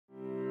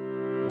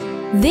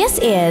This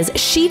is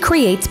She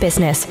Creates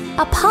Business,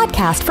 a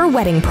podcast for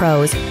wedding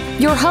pros.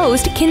 Your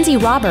host, Kinsey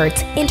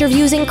Roberts,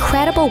 interviews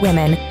incredible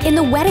women in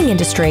the wedding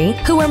industry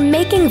who are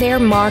making their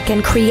mark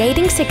and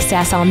creating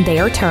success on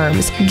their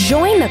terms.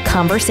 Join the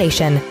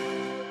conversation.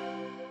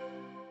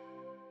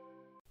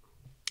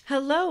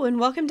 Hello, and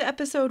welcome to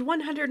episode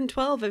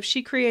 112 of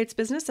She Creates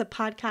Business, a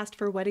podcast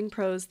for wedding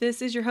pros.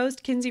 This is your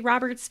host, Kinsey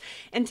Roberts,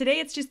 and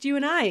today it's just you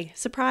and I.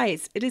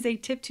 Surprise! It is a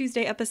Tip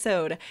Tuesday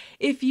episode.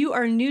 If you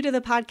are new to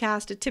the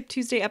podcast, a Tip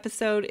Tuesday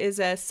episode is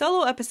a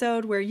solo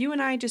episode where you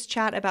and I just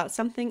chat about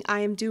something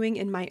I am doing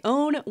in my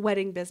own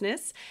wedding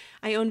business.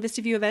 I own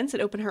Vista View Events at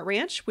Open Heart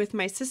Ranch with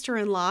my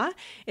sister-in-law.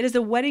 It is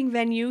a wedding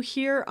venue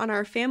here on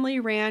our family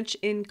ranch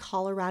in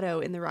Colorado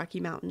in the Rocky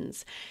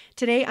Mountains.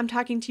 Today, I'm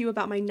talking to you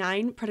about my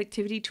 9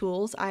 productivity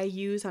tools I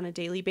use on a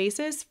daily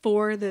basis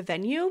for the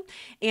venue,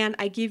 and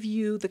I give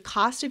you the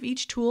cost of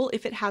each tool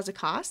if it has a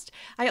cost.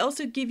 I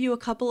also give you a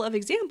couple of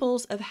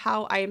examples of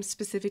how I am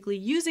specifically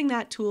using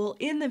that tool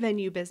in the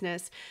venue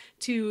business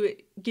to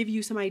give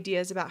you some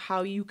ideas about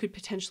how you could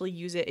potentially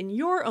use it in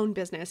your own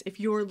business if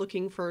you're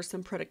looking for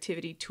some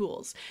productivity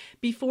tools.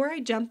 Before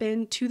I jump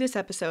into this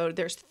episode,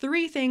 there's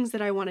 3 things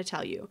that I want to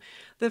tell you.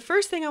 The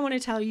first thing I want to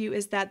tell you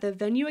is that the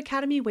Venue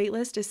Academy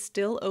waitlist is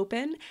still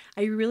open.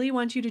 I really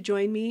want you to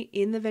join me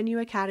in the Venue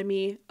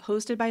Academy,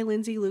 hosted by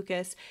Lindsay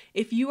Lucas.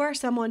 If you are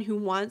someone who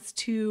wants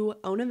to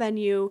own a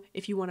venue,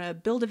 if you want to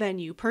build a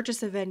venue,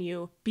 purchase a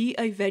venue, be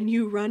a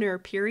venue runner,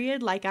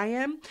 period, like I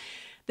am,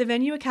 the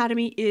Venue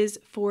Academy is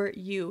for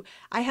you.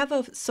 I have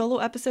a solo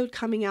episode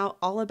coming out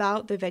all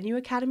about the Venue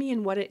Academy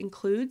and what it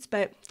includes,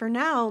 but for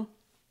now,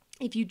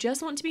 if you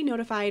just want to be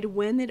notified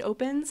when it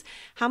opens,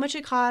 how much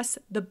it costs,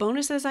 the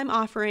bonuses I'm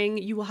offering,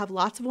 you will have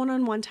lots of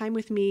one-on-one time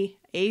with me,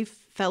 a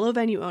fellow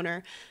venue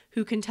owner,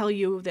 who can tell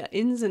you the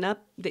ins and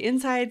up, the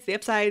insides, the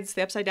upsides,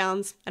 the upside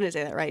downs. I didn't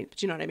say that right,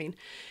 but you know what I mean.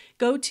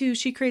 Go to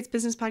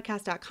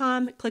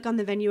shecreatesbusinesspodcast.com, click on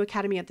the Venue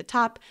Academy at the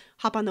top,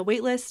 hop on the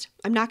wait list.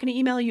 I'm not going to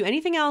email you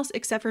anything else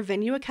except for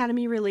Venue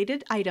Academy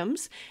related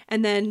items,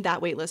 and then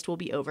that wait list will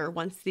be over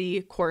once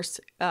the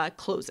course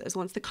closes,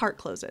 once the cart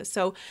closes.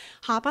 So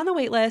hop on the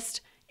wait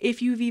list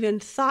if you've even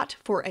thought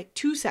for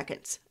 2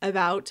 seconds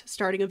about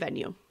starting a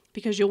venue,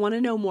 because you'll want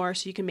to know more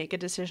so you can make a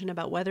decision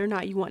about whether or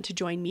not you want to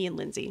join me and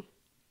Lindsay.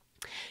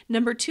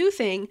 Number 2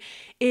 thing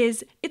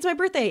is it's my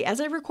birthday. As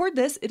I record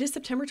this, it is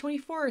September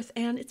 24th,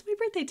 and it's my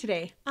birthday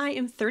today. I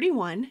am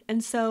 31,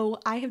 and so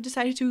I have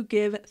decided to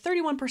give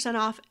 31%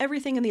 off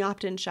everything in the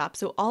opt-in shop.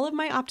 So all of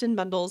my opt-in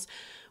bundles,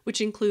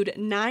 which include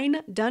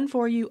 9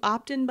 done-for-you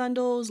opt-in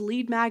bundles,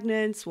 lead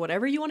magnets,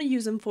 whatever you want to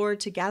use them for,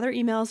 to gather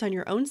emails on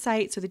your own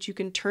site so that you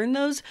can turn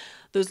those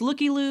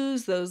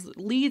looky-loos, those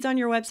leads on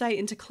your website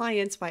into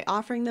clients by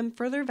offering them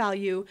further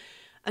value.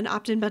 An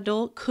opt-in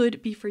bundle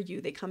could be for you.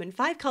 They come in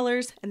 5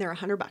 colors and they're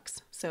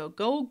 $100. So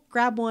go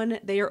grab one.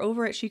 They are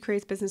over at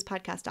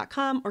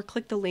shecreatesbusinesspodcast.com or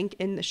click the link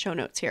in the show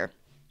notes here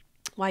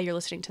while you're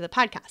listening to the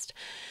podcast.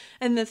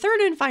 And the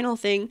third and final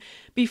thing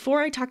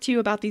before I talk to you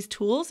about these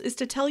tools is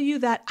to tell you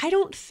that I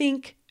don't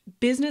think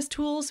business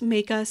tools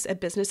make us a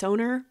business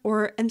owner,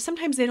 and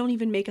sometimes they don't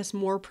even make us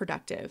more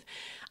productive.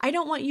 I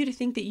don't want you to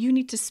think that you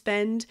need to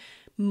spend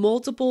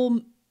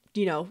multiple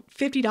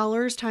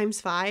 $50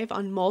 times 5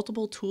 on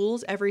multiple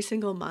tools every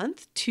single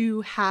month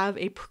to have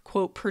a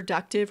quote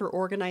productive or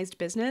organized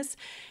business.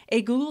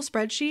 A Google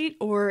spreadsheet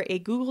or a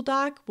Google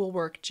Doc will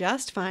work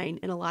just fine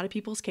in a lot of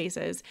people's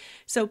cases.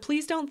 So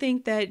please don't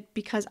think that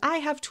because I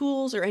have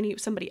tools or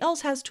somebody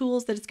else has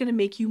tools that it's going to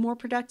make you more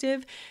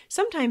productive.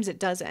 Sometimes it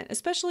doesn't,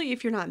 especially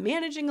if you're not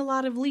managing a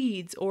lot of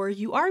leads, or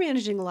you are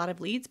managing a lot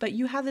of leads, but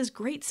you have this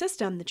great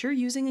system that you're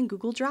using in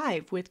Google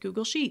Drive with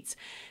Google Sheets.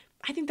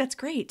 I think that's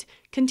great.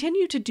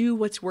 Continue to do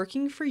what's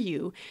working for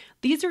you.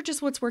 These are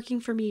just what's working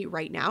for me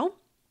right now.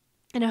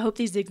 And I hope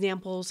these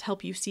examples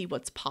help you see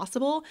what's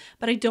possible.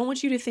 But I don't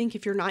want you to think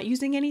if you're not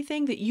using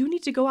anything that you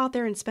need to go out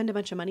there and spend a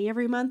bunch of money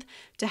every month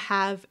to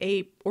have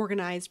a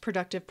organized,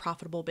 productive,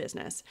 profitable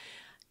business.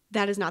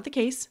 That is not the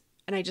case.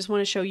 And I just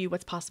want to show you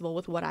what's possible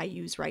with what I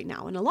use right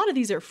now. And a lot of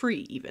these are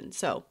free even.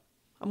 So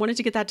I wanted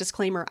to get that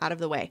disclaimer out of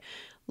the way.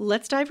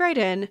 Let's dive right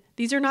in.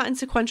 These are not in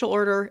sequential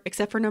order,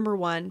 except for number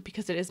 1,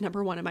 because it is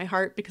number 1 in my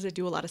heart, because I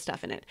do a lot of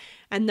stuff in it.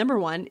 And number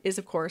 1 is,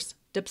 of course,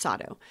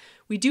 Dubsado.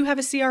 We do have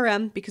a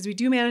CRM because we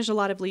do manage a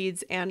lot of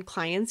leads and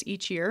clients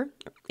each year.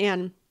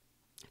 And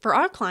for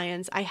our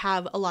clients, I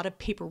have a lot of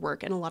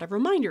paperwork and a lot of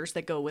reminders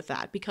that go with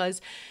that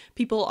because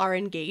people are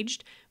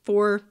engaged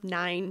for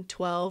 9,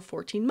 12,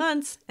 14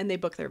 months, and they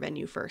book their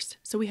venue first.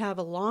 So we have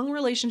a long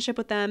relationship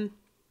with them,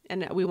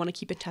 and we want to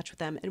keep in touch with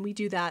them. And we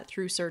do that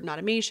through certain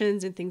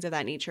automations and things of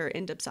that nature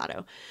in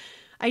Dubsado.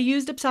 I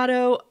use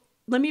Dubsado.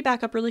 Let me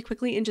back up really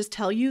quickly and just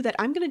tell you that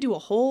I'm going to do a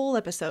whole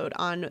episode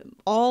on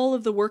all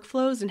of the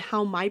workflows and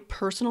how my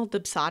personal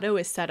Dubsado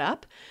is set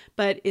up.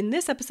 But in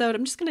this episode,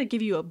 I'm just going to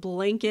give you a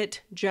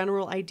blanket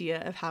general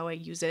idea of how I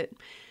use it.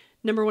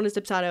 Number 1 is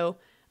Dubsado.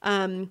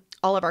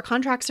 All of our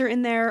contracts are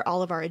in there,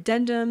 all of our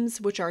addendums,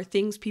 which are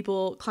things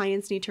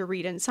clients need to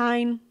read and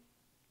sign.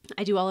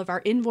 I do all of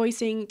our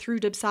invoicing through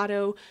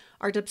Dubsado.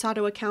 Our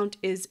Dubsado account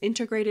is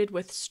integrated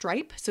with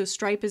Stripe. So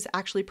Stripe is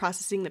actually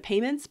processing the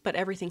payments, but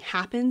everything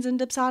happens in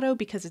Dubsado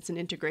because it's an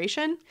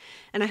integration.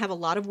 And I have a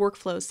lot of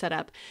workflows set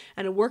up.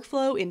 And a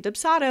workflow in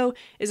Dubsado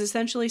is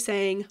essentially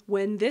saying,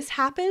 when this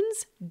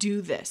happens,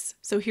 do this.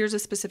 So here's a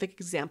specific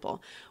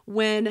example.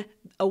 When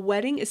a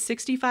wedding is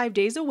 65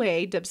 days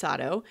away,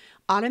 Dubsado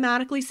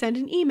automatically send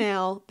an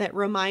email that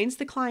reminds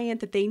the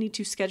client that they need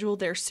to schedule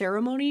their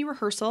ceremony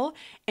rehearsal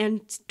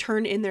and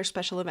turn in their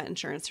special event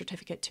insurance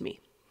certificate to me.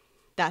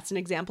 That's an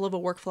example of a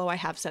workflow I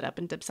have set up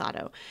in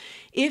Dubsado.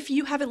 If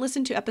you haven't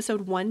listened to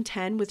episode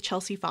 110 with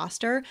Chelsea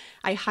Foster,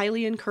 I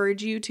highly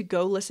encourage you to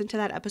go listen to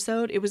that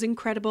episode. It was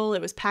incredible.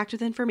 It was packed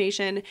with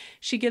information.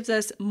 She gives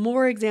us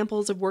more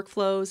examples of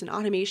workflows and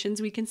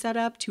automations we can set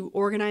up to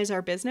organize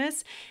our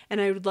business. And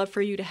I would love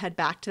for you to head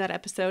back to that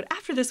episode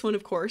after this one,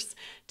 of course,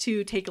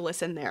 to take a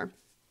listen there.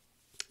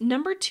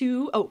 Number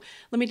two,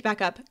 let me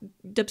back up.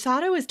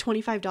 Dubsado is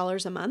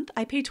 $25 a month.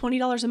 I pay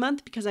 $20 a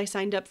month because I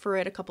signed up for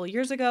it a couple of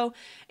years ago,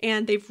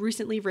 and they've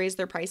recently raised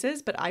their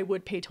prices, but I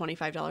would pay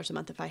 $25 a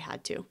month if I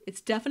had to. It's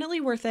definitely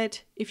worth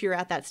it if you're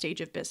at that stage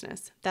of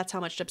business. That's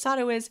how much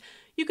Dubsado is.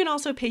 You can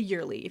also pay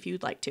yearly if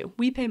you'd like to.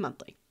 We pay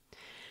monthly.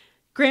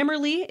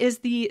 Grammarly is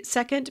the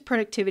second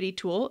productivity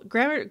tool.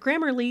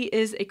 Grammarly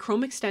is a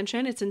Chrome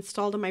extension. It's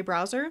installed on my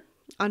browser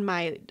on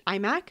my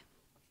iMac.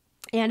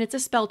 And it's a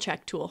spell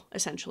check tool,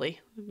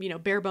 essentially,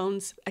 bare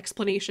bones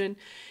explanation.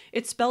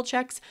 It spell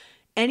checks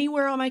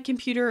anywhere on my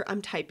computer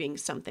I'm typing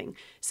something.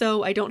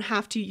 So I don't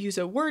have to use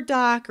a Word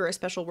doc or a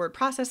special word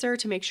processor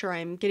to make sure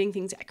I'm getting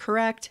things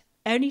correct.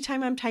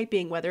 Anytime I'm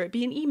typing, whether it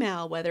be an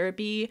email, whether it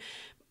be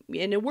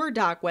in a Word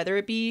doc, whether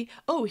it be,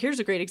 here's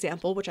a great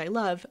example, which I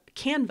love,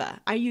 Canva.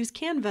 I use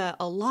Canva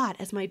a lot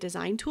as my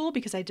design tool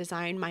because I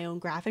design my own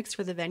graphics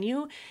for the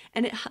venue,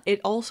 and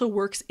it also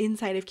works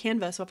inside of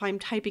Canva. So if I'm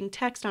typing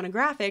text on a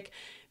graphic,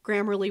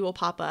 Grammarly will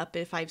pop up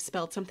if I've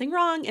spelled something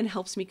wrong and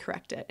helps me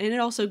correct it. And it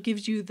also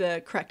gives you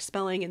the correct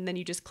spelling, and then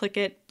you just click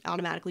it,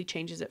 automatically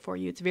changes it for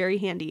you. It's very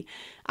handy.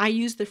 I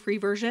use the free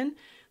version.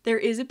 There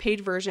is a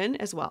paid version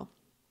as well.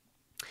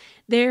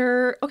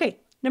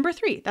 Number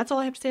 3, that's all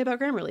I have to say about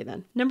Grammarly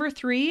then. Number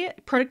 3,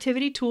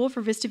 productivity tool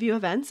for Vista View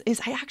Events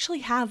is I actually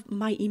have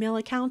my email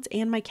accounts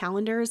and my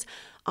calendars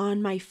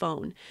on my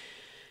phone.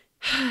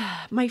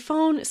 My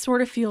phone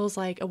sort of feels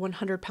like a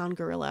 100-pound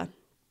gorilla.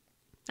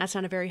 That's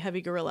not a very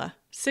heavy gorilla.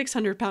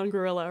 600-pound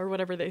gorilla or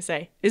whatever they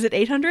say. Is it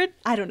 800?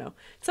 I don't know.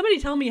 Somebody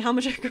tell me how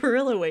much a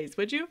gorilla weighs,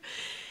 would you?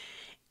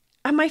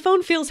 My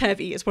phone feels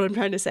heavy is what I'm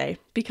trying to say,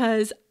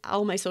 because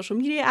all my social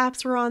media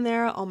apps were on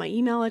there, all my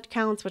email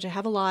accounts, which I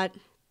have a lot,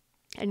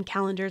 and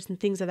calendars and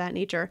things of that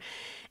nature.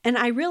 And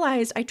I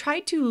realized I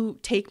tried to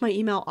take my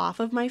email off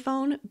of my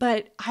phone,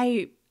 but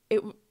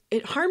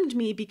it harmed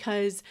me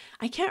because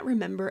I can't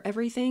remember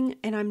everything,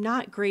 and I'm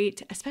not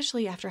great,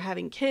 especially after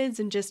having kids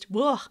and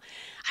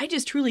I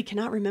just truly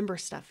cannot remember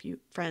stuff,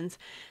 you friends.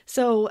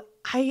 So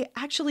I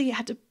actually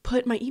had to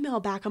put my email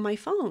back on my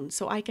phone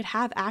so I could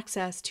have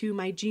access to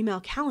my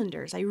Gmail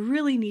calendars. I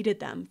really needed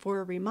them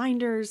for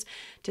reminders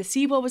to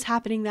see what was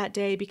happening that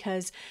day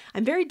because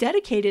I'm very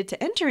dedicated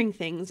to entering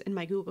things in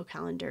my Google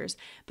calendars,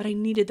 but I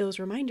needed those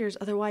reminders,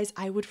 otherwise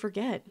I would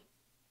forget.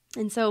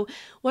 And so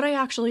what I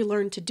actually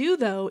learned to do,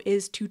 though,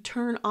 is to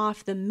turn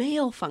off the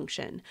mail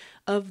function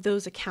of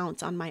those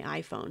accounts on my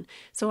iPhone.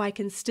 So I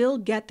can still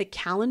get the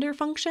calendar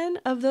function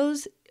of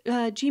those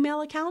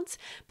Gmail accounts,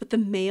 but the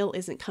mail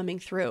isn't coming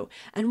through.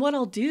 And what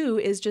I'll do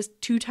is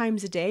just 2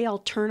 times a day, I'll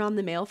turn on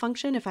the mail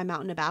function if I'm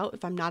out and about,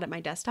 if I'm not at my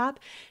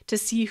desktop, to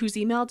see who's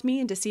emailed me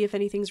and to see if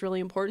anything's really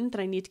important that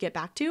I need to get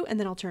back to, and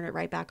then I'll turn it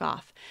right back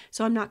off.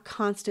 So I'm not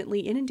constantly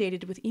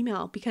inundated with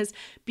email, because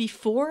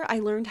before I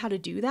learned how to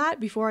do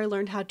that, before I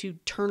learned how to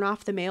turn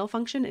off the mail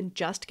function and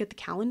just get the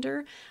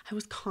calendar, I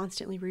was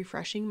constantly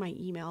refreshing my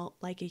email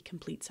like a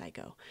complete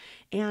psycho.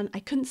 And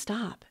I couldn't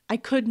stop. I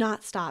could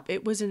not stop.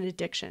 It was an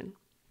addiction.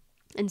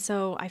 And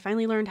so I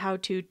finally learned how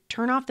to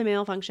turn off the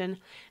mail function,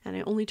 and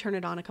I only turn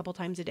it on a couple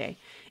times a day.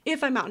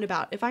 If I'm out and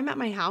about, if I'm at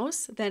my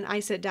house, then I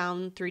sit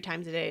down 3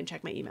 times a day and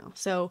check my email.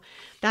 So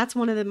that's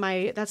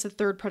that's the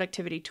third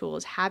productivity tool,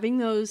 is having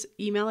those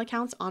email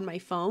accounts on my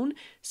phone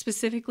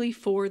specifically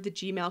for the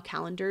Gmail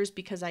calendars,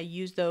 because I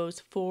use those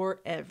for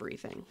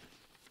everything.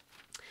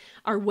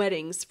 Our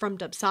weddings from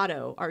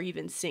Dubsado are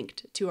even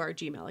synced to our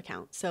Gmail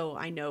account. So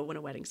I know when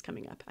a wedding's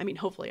coming up. I mean,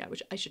 hopefully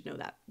I should know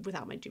that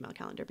without my Gmail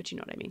calendar, but you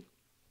know what I mean.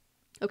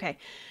 Okay,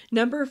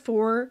 number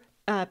 4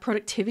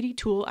 productivity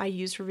tool I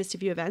use for Vista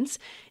View Events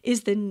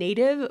is the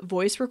native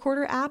voice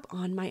recorder app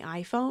on my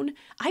iPhone.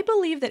 I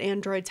believe that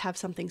Androids have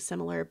something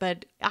similar,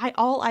 but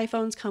all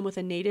iPhones come with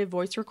a native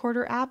voice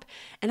recorder app,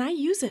 and I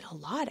use it a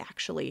lot,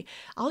 actually.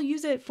 I'll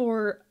use it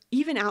for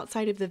even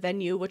outside of the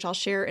venue, which I'll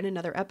share in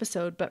another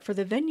episode, but for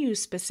the venue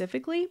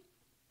specifically,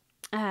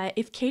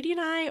 if Katie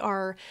and I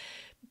are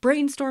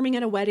brainstorming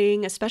at a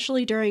wedding,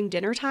 especially during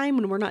dinner time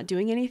when we're not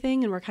doing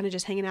anything and we're kind of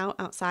just hanging out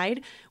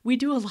outside, we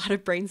do a lot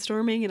of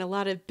brainstorming and a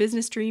lot of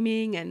business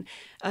dreaming. And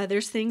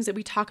there's things that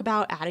we talk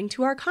about adding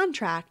to our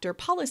contract or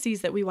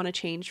policies that we want to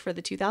change for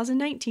the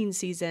 2019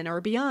 season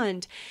or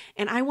beyond.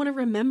 And I want to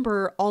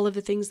remember all of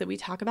the things that we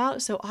talk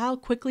about. So I'll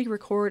quickly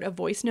record a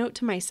voice note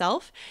to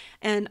myself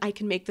and I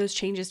can make those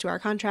changes to our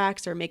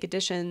contracts or make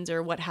additions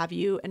or what have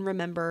you and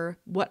remember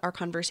what our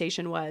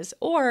conversation was.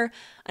 Or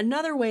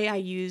another way I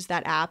use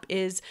that app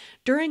is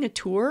during a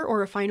tour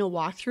or a final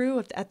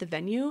walkthrough at the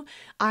venue,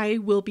 I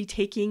will be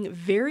taking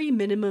very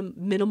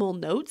minimal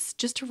notes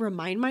just to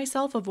remind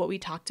myself of what we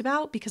talked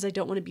about because I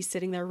don't want to be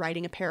sitting there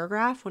writing a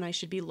paragraph when I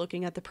should be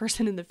looking at the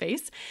person in the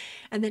face.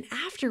 And then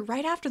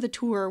right after the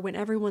tour, when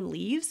everyone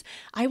leaves,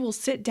 I will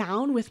sit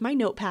down with my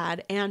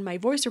notepad and my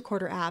voice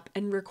recorder app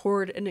and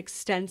record an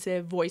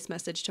extensive voice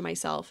message to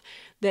myself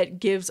that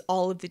gives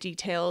all of the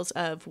details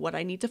of what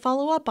I need to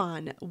follow up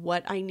on,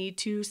 what I need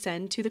to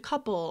send to the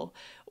couple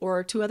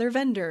or to other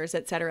vendors,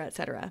 et cetera, et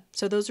cetera.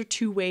 So those are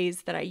two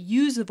ways that I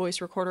use the voice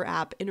recorder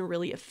app in a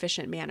really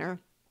efficient manner.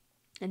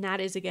 And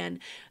that is, again,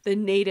 the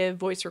native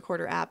voice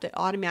recorder app that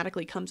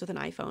automatically comes with an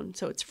iPhone,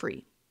 so it's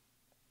free.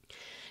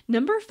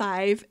 Number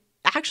 5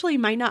 actually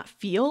might not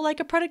feel like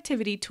a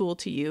productivity tool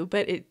to you,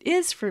 but it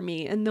is for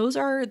me. And those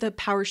are the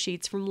power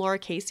sheets from Laura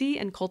Casey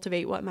and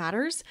Cultivate What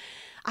Matters.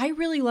 I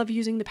really love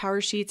using the power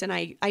sheets and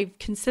I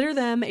consider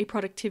them a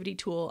productivity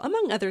tool,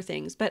 among other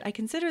things, but I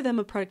consider them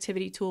a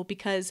productivity tool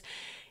because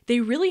they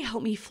really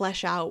help me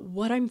flesh out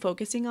what I'm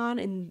focusing on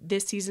in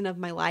this season of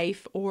my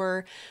life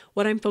or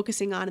what I'm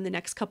focusing on in the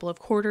next couple of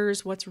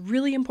quarters, what's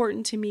really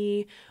important to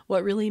me,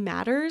 what really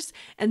matters.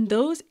 And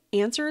those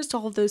answers to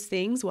all of those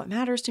things, what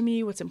matters to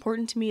me, what's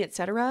important to me,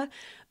 etc.,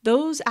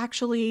 those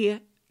actually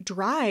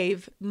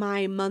drive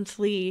my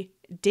monthly,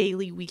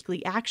 daily,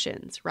 weekly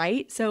actions,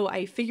 right? So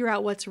I figure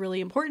out what's really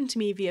important to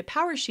me via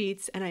power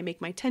sheets and I make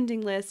my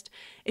tending list.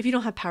 If you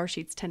don't have power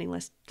sheets, tending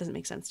list doesn't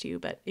make sense to you,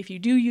 but if you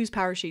do use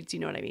power sheets, you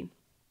know what I mean.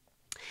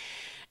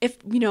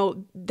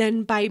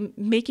 Then by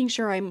making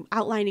sure I'm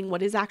outlining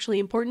what is actually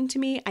important to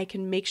me, I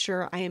can make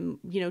sure I am,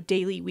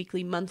 daily,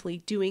 weekly, monthly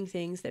doing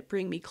things that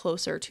bring me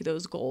closer to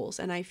those goals.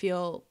 And I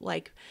feel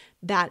like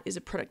that is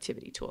a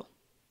productivity tool.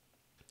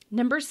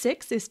 Number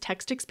 6 is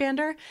Text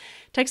Expander.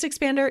 Text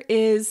Expander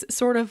is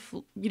sort of,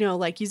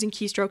 like using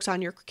keystrokes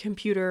on your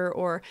computer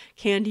or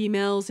canned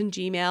emails in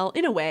Gmail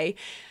in a way.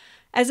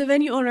 As a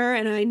venue owner,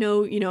 and I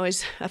know,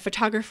 as a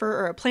photographer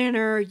or a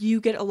planner,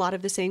 you get a lot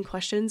of the same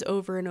questions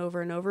over and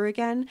over and over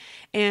again.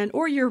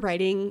 Or you're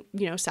writing,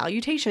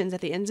 salutations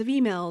at the ends of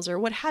emails or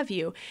what have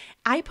you.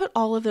 I put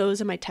all of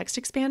those in my Text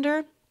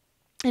Expander.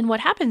 And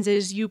what happens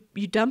is you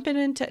dump it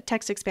into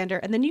Text Expander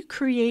and then you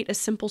create a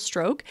simple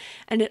stroke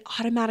and it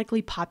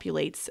automatically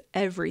populates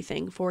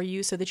everything for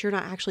you so that you're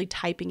not actually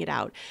typing it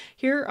out.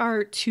 Here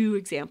are 2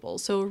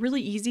 examples. So a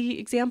really easy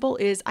example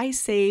is I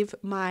save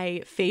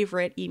my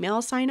favorite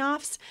email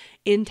sign-offs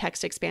in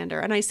Text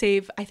Expander. And I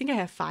think I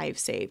have 5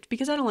 saved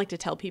because I don't like to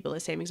tell people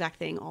the same exact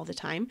thing all the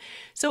time.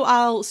 So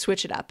I'll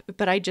switch it up,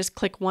 but I just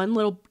click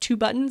 2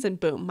 buttons and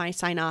boom, my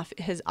sign-off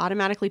has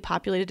automatically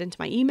populated into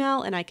my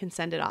email and I can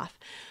send it off.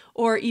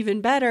 Or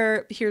even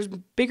better, here's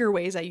bigger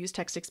ways I use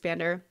Text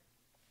Expander.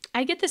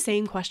 I get the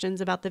same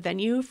questions about the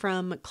venue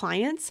from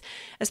clients,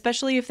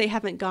 especially if they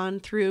haven't gone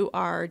through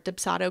our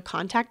Dubsado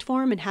contact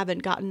form and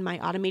haven't gotten my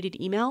automated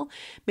email.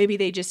 Maybe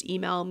they just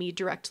email me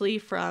directly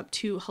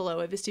to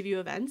hello@Vista View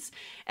Events.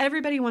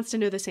 Everybody wants to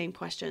know the same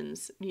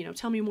questions.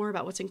 Tell me more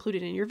about what's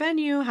included in your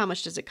venue, how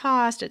much does it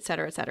cost, et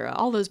cetera,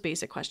 all those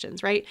basic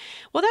questions, right?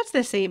 Well, that's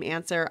the same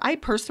answer. I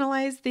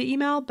personalize the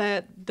email,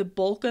 but the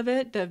bulk of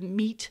it, the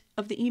meat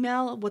of the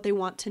email, what they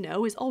want to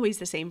know is always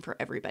the same for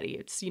everybody.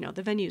 It's,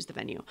 the venue is the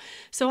venue.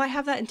 So I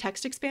have that in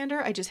Text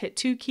Expander. I just hit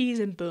 2 keys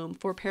and boom,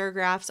 4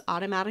 paragraphs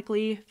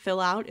automatically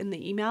fill out in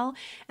the email.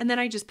 And then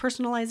I just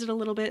personalize it a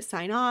little bit,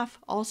 sign off,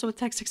 also with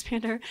Text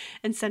Expander,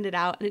 and send it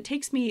out. And it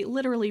takes me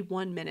literally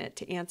 1 minute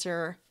to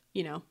answer,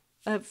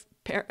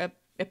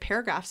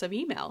 paragraphs of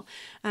email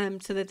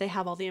so that they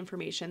have all the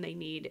information they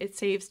need. It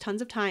saves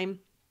tons of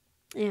time.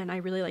 And I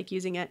really like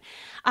using it.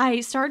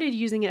 I started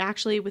using it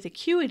actually with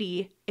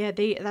Acuity.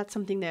 That's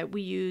something that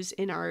we use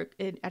at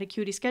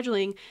Acuity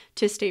Scheduling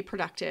to stay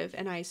productive.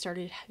 And I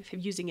started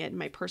using it in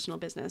my personal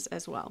business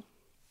as well.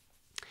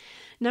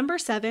 Number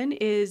 7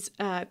 is,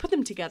 I put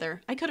them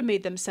together. I could have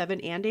made them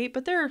 7 and 8,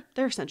 but they're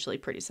essentially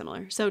pretty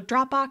similar. So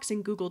Dropbox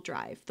and Google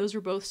Drive. Those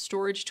are both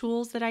storage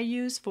tools that I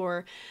use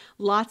for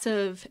lots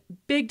of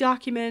big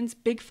documents,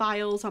 big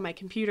files on my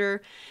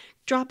computer.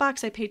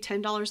 Dropbox I paid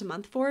 $10 a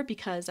month for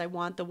because I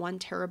want the 1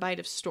 terabyte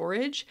of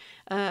storage,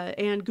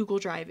 and Google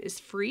Drive is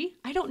free.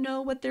 I don't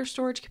know what their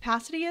storage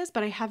capacity is,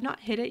 but I have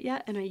not hit it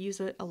yet and I use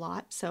it a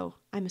lot, so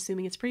I'm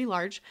assuming it's pretty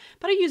large,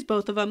 but I use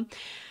both of them.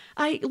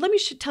 Let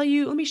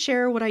me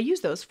share what I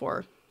use those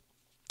for.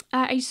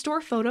 I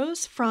store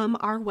photos from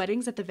our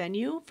weddings at the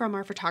venue from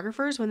our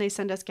photographers when they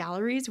send us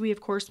galleries. We,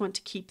 of course, want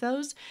to keep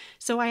those.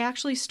 So I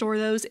actually store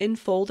those in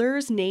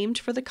folders named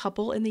for the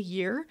couple and the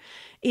year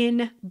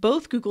in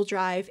both Google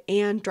Drive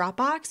and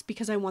Dropbox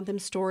because I want them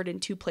stored in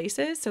two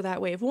places. So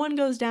that way, if one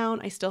goes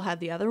down, I still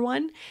have the other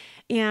one.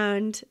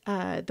 And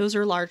those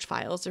are large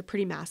files. They're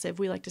pretty massive.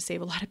 We like to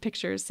save a lot of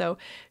pictures. So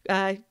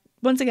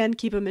once again,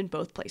 keep them in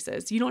both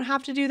places. You don't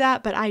have to do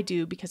that, but I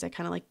do because I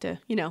kind of like to,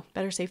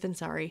 better safe than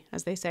sorry,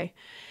 as they say.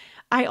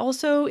 I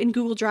also, in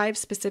Google Drive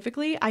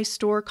specifically, I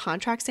store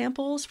contract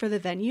samples for the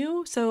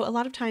venue. So a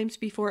lot of times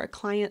before a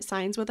client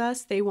signs with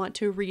us, they want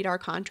to read our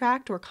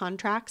contract or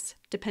contracts,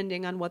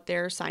 depending on what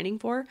they're signing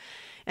for.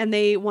 And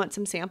they want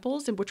some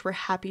samples, in which we're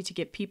happy to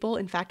give people.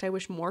 In fact, I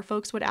wish more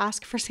folks would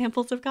ask for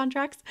samples of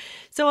contracts.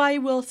 So I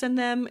will send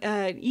them.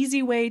 An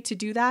easy way to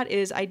do that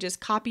is I just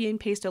copy and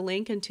paste a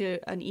link into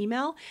an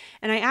email.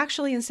 And I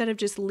actually, instead of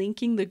just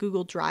linking the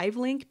Google Drive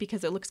link,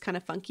 because it looks kind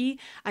of funky,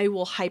 I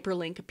will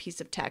hyperlink a piece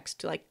of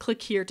text, like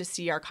click here to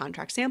see our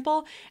contract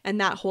sample.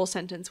 And that whole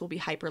sentence will be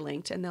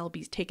hyperlinked and they'll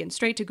be taken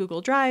straight to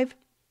Google Drive.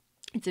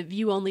 It's a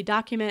view-only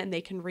document and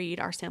they can read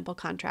our sample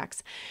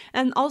contracts.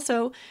 And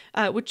also,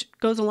 which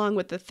goes along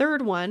with the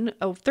third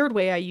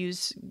way I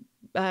use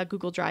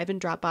Google Drive and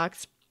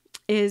Dropbox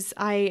is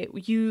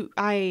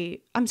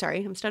I'm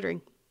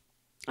stuttering.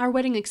 Our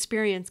wedding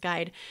experience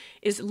guide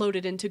is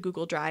loaded into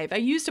Google Drive. I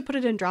used to put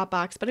it in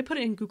Dropbox, but I put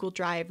it in Google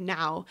Drive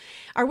now.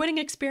 Our wedding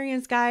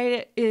experience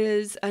guide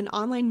is an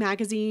online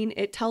magazine.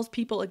 It tells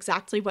people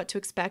exactly what to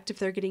expect if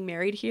they're getting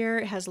married here.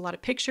 It has a lot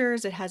of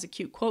pictures. It has a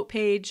cute quote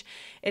page.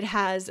 It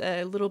has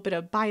a little bit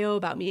of bio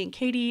about me and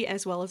Katie,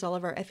 as well as all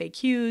of our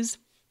FAQs.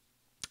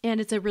 And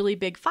it's a really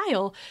big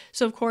file.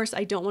 So of course,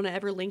 I don't want to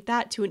ever link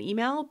that to an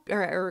email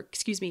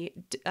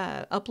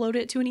upload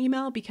it to an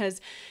email,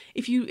 because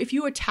if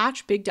you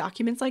attach big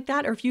documents like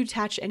that, or if you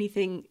attach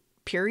anything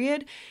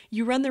period,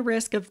 you run the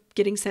risk of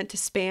getting sent to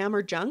spam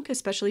or junk,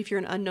 especially if you're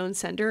an unknown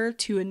sender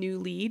to a new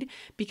lead,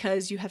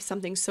 because you have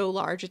something so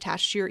large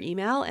attached to your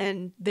email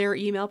and their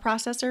email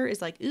processor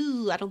is like,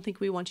 ooh, I don't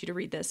think we want you to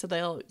read this.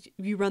 So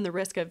you run the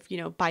risk of,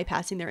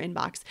 bypassing their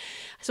inbox.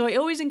 So I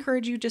always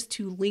encourage you just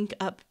to link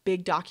up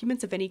big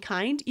documents of any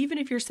kind, even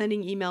if you're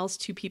sending emails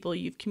to people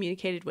you've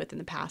communicated with in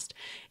the past.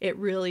 It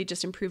really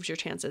just improves your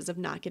chances of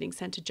not getting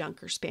sent to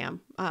junk or spam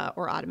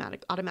or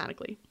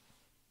automatically.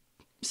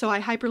 So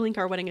I hyperlink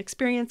our wedding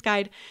experience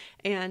guide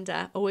and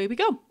away we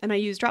go. And I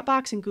use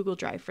Dropbox and Google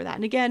Drive for that.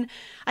 And again,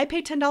 I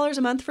pay $10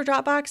 a month for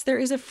Dropbox. There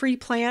is a free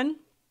plan,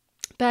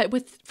 but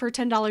for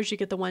 $10, you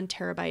get the 1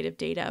 terabyte of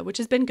data, which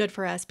has been good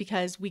for us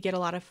because we get a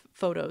lot of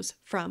photos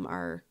from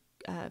our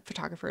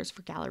photographers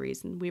for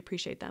galleries and we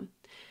appreciate them.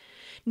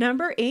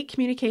 Number 8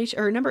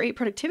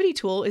 productivity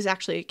tool is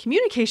actually a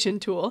communication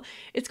tool.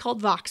 It's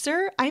called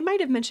Voxer. I might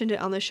have mentioned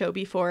it on the show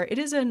before.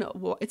 It's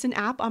an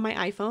app on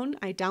my iPhone.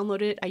 I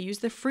download it. I use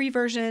the free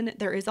version.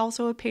 There is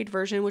also a paid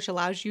version which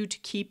allows you to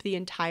keep the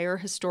entire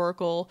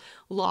historical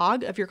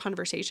log of your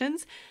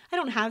conversations. I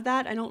don't have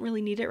that. I don't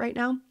really need it right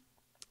now.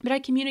 But I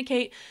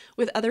communicate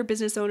with other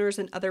business owners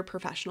and other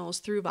professionals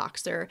through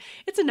Voxer.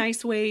 It's a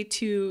nice way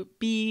to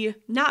be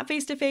not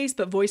face-to-face,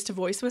 but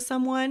voice-to-voice with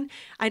someone.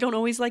 I don't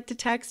always like to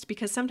text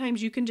because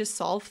sometimes you can just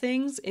solve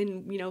things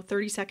in,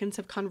 30 seconds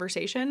of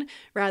conversation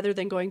rather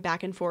than going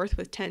back and forth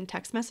with 10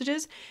 text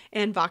messages.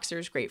 And Voxer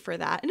is great for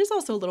that. And it's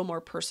also a little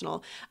more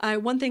personal.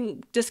 One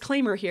thing,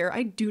 disclaimer here,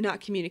 I do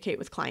not communicate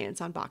with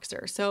clients on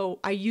Voxer. So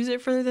I use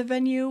it for the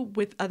venue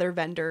with other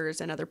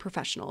vendors and other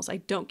professionals. I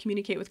don't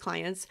communicate with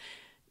clients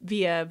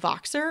via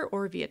Voxer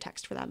or via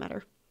text for that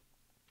matter.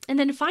 And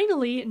then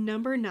finally,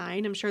 number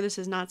 9, I'm sure this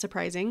is not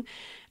surprising,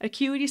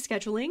 Acuity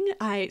Scheduling.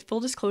 Full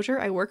disclosure,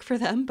 I work for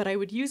them, but I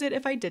would use it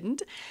if I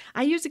didn't.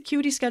 I use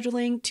Acuity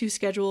Scheduling to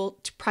schedule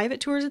private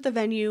tours at the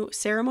venue,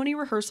 ceremony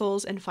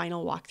rehearsals, and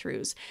final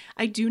walkthroughs.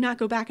 I do not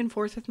go back and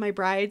forth with my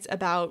brides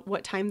about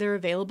what time they're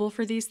available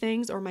for these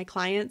things or my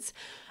clients.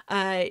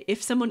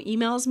 If someone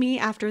emails me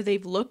after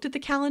they've looked at the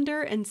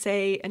calendar and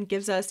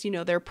gives us,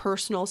 their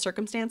personal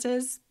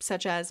circumstances,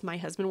 such as my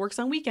husband works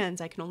on weekends,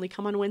 I can only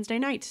come on Wednesday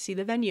night to see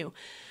the venue,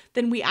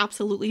 then we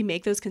absolutely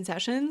make those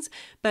concessions,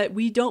 but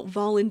we don't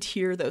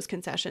volunteer those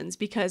concessions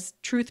because,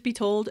 truth be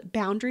told,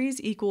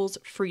 boundaries equals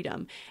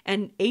freedom.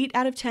 And 8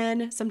 out of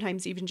 10,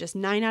 sometimes even just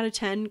 9 out of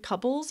 10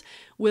 couples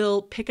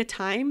will pick a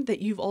time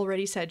that you've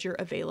already said you're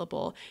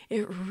available.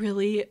 It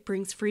really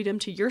brings freedom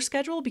to your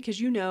schedule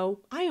because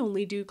I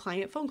only do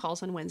client phone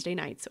calls on Wednesday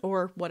nights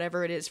or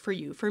whatever it is for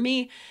you. For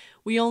me,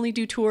 we only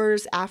do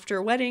tours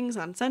after weddings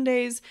on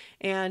Sundays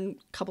and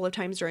a couple of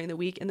times during the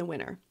week in the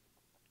winter.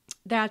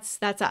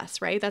 That's us,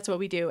 right? That's what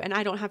we do. And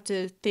I don't have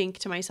to think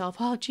to myself,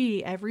 oh,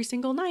 gee, every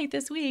single night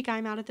this week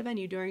I'm out at the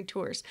venue during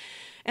tours.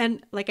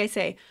 And like I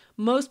say,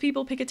 most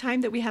people pick a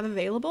time that we have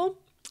available.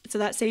 So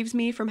that saves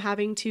me from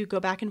having to go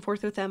back and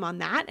forth with them on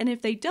that. And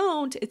if they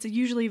don't, it's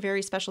usually a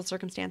very special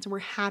circumstance and we're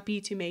happy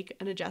to make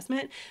an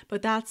adjustment,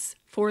 but that's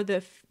for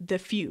the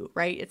few,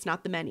 right? It's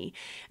not the many.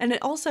 And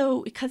it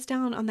cuts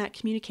down on that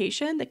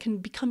communication that can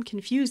become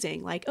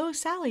confusing. Like, oh,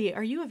 Sally,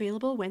 are you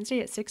available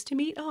Wednesday at 6 to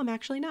meet? Oh, I'm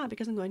actually not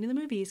because I'm going to the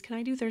movies. Can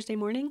I do Thursday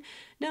morning?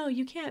 No,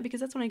 you can't because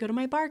that's when I go to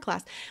my bar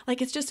class.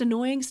 Like, it's just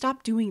annoying.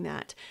 Stop doing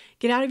that.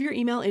 Get out of your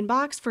email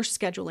inbox for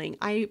scheduling.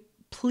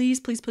 Please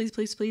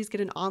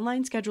get an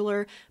online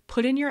scheduler,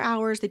 put in your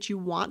hours that you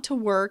want to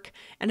work,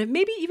 and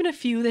maybe even a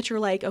few that you're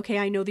like, okay,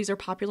 I know these are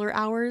popular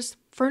hours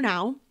for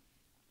now,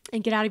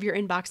 and get out of your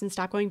inbox and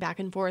stop going back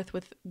and forth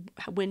with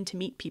when to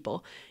meet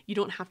people. You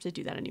don't have to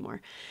do that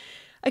anymore.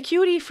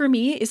 Acuity for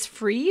me is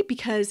free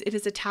because it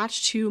is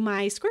attached to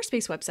my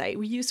Squarespace website.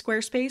 We use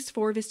Squarespace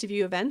for Vista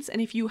View Events.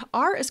 And if you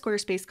are a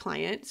Squarespace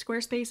client,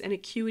 Squarespace and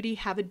Acuity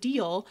have a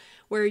deal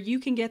where you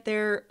can get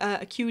their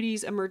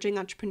Acuity's Emerging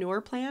Entrepreneur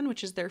Plan,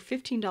 which is their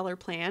 $15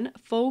 plan,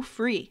 for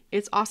free.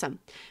 It's awesome.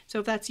 So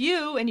if that's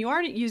you and you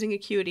aren't using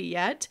Acuity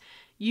yet,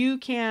 you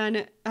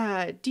can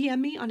DM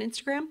me on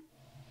Instagram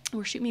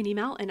or shoot me an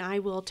email and I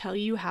will tell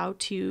you how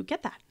to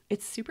get that.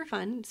 It's super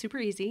fun, super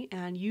easy,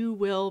 and you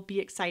will be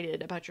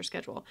excited about your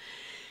schedule.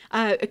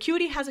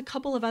 Acuity has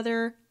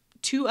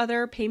two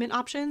other payment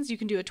options. You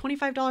can do a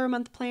 $25 a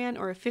month plan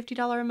or a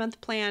 $50 a month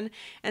plan,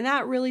 and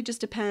that really just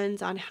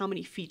depends on how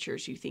many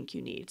features you think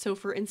you need. So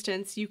for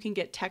instance, you can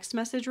get a text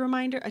message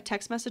reminder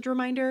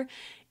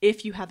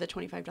if you have the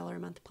 $25 a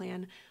month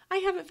plan. I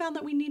haven't found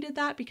that we needed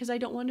that because I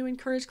don't want to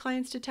encourage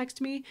clients to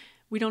text me.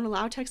 We don't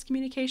allow text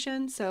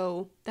communication,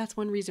 so that's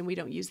one reason we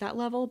don't use that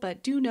level.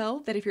 But do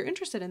know that if you're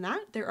interested in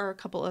that, there are a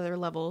couple other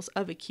levels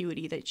of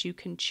Acuity that you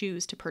can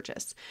choose to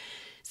purchase.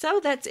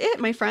 So that's it,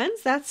 my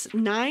friends. That's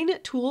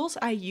 9 tools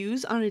I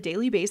use on a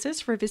daily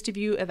basis for Vista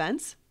View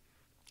Events.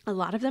 A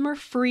lot of them are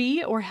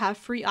free or have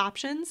free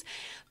options.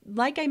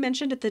 Like I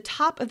mentioned at the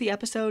top of the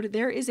episode,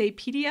 there is a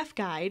PDF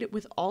guide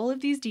with all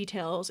of these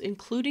details,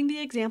 including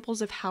the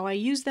examples of how I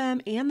use them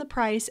and the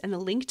price and the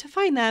link to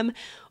find them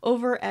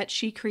over at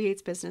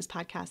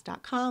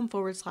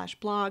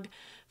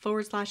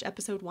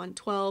shecreatesbusinesspodcast.com/blog/episode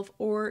 112,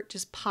 or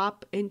just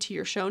pop into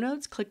your show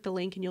notes, click the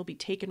link, and you'll be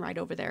taken right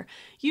over there.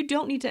 You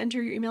don't need to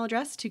enter your email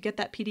address to get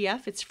that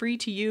PDF. It's free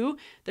to you.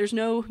 There's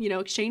no,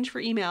 exchange for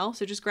email,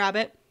 so just grab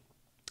it.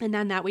 And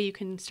then that way you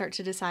can start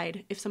to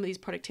decide if some of these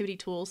productivity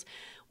tools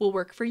will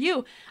work for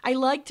you. I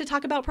like to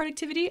talk about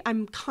productivity.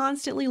 I'm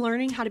constantly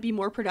learning how to be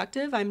more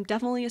productive. I'm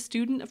definitely a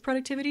student of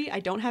productivity.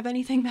 I don't have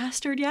anything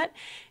mastered yet.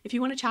 If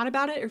you want to chat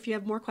about it, or if you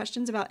have more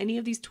questions about any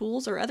of these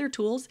tools or other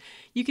tools,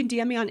 you can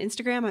DM me on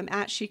Instagram. I'm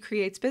at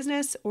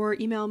shecreatesbusiness, or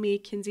email me,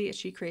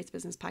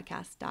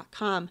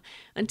 kinsey@shecreatesbusinesspodcast.com.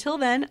 Until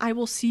then, I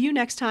will see you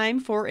next time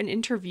for an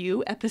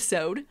interview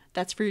episode.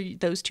 That's for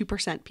those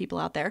 2% people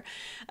out there.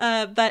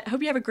 But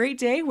hope you have a great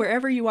day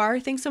wherever you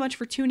are. Thanks so much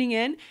for tuning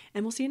in,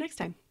 and we'll see you next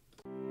time.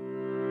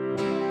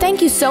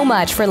 Thank you so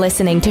much for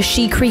listening to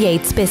She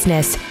Creates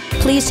Business.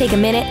 Please take a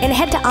minute and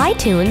head to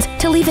iTunes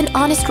to leave an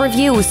honest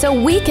review so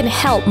we can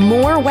help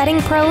more wedding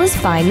pros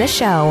find the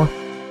show.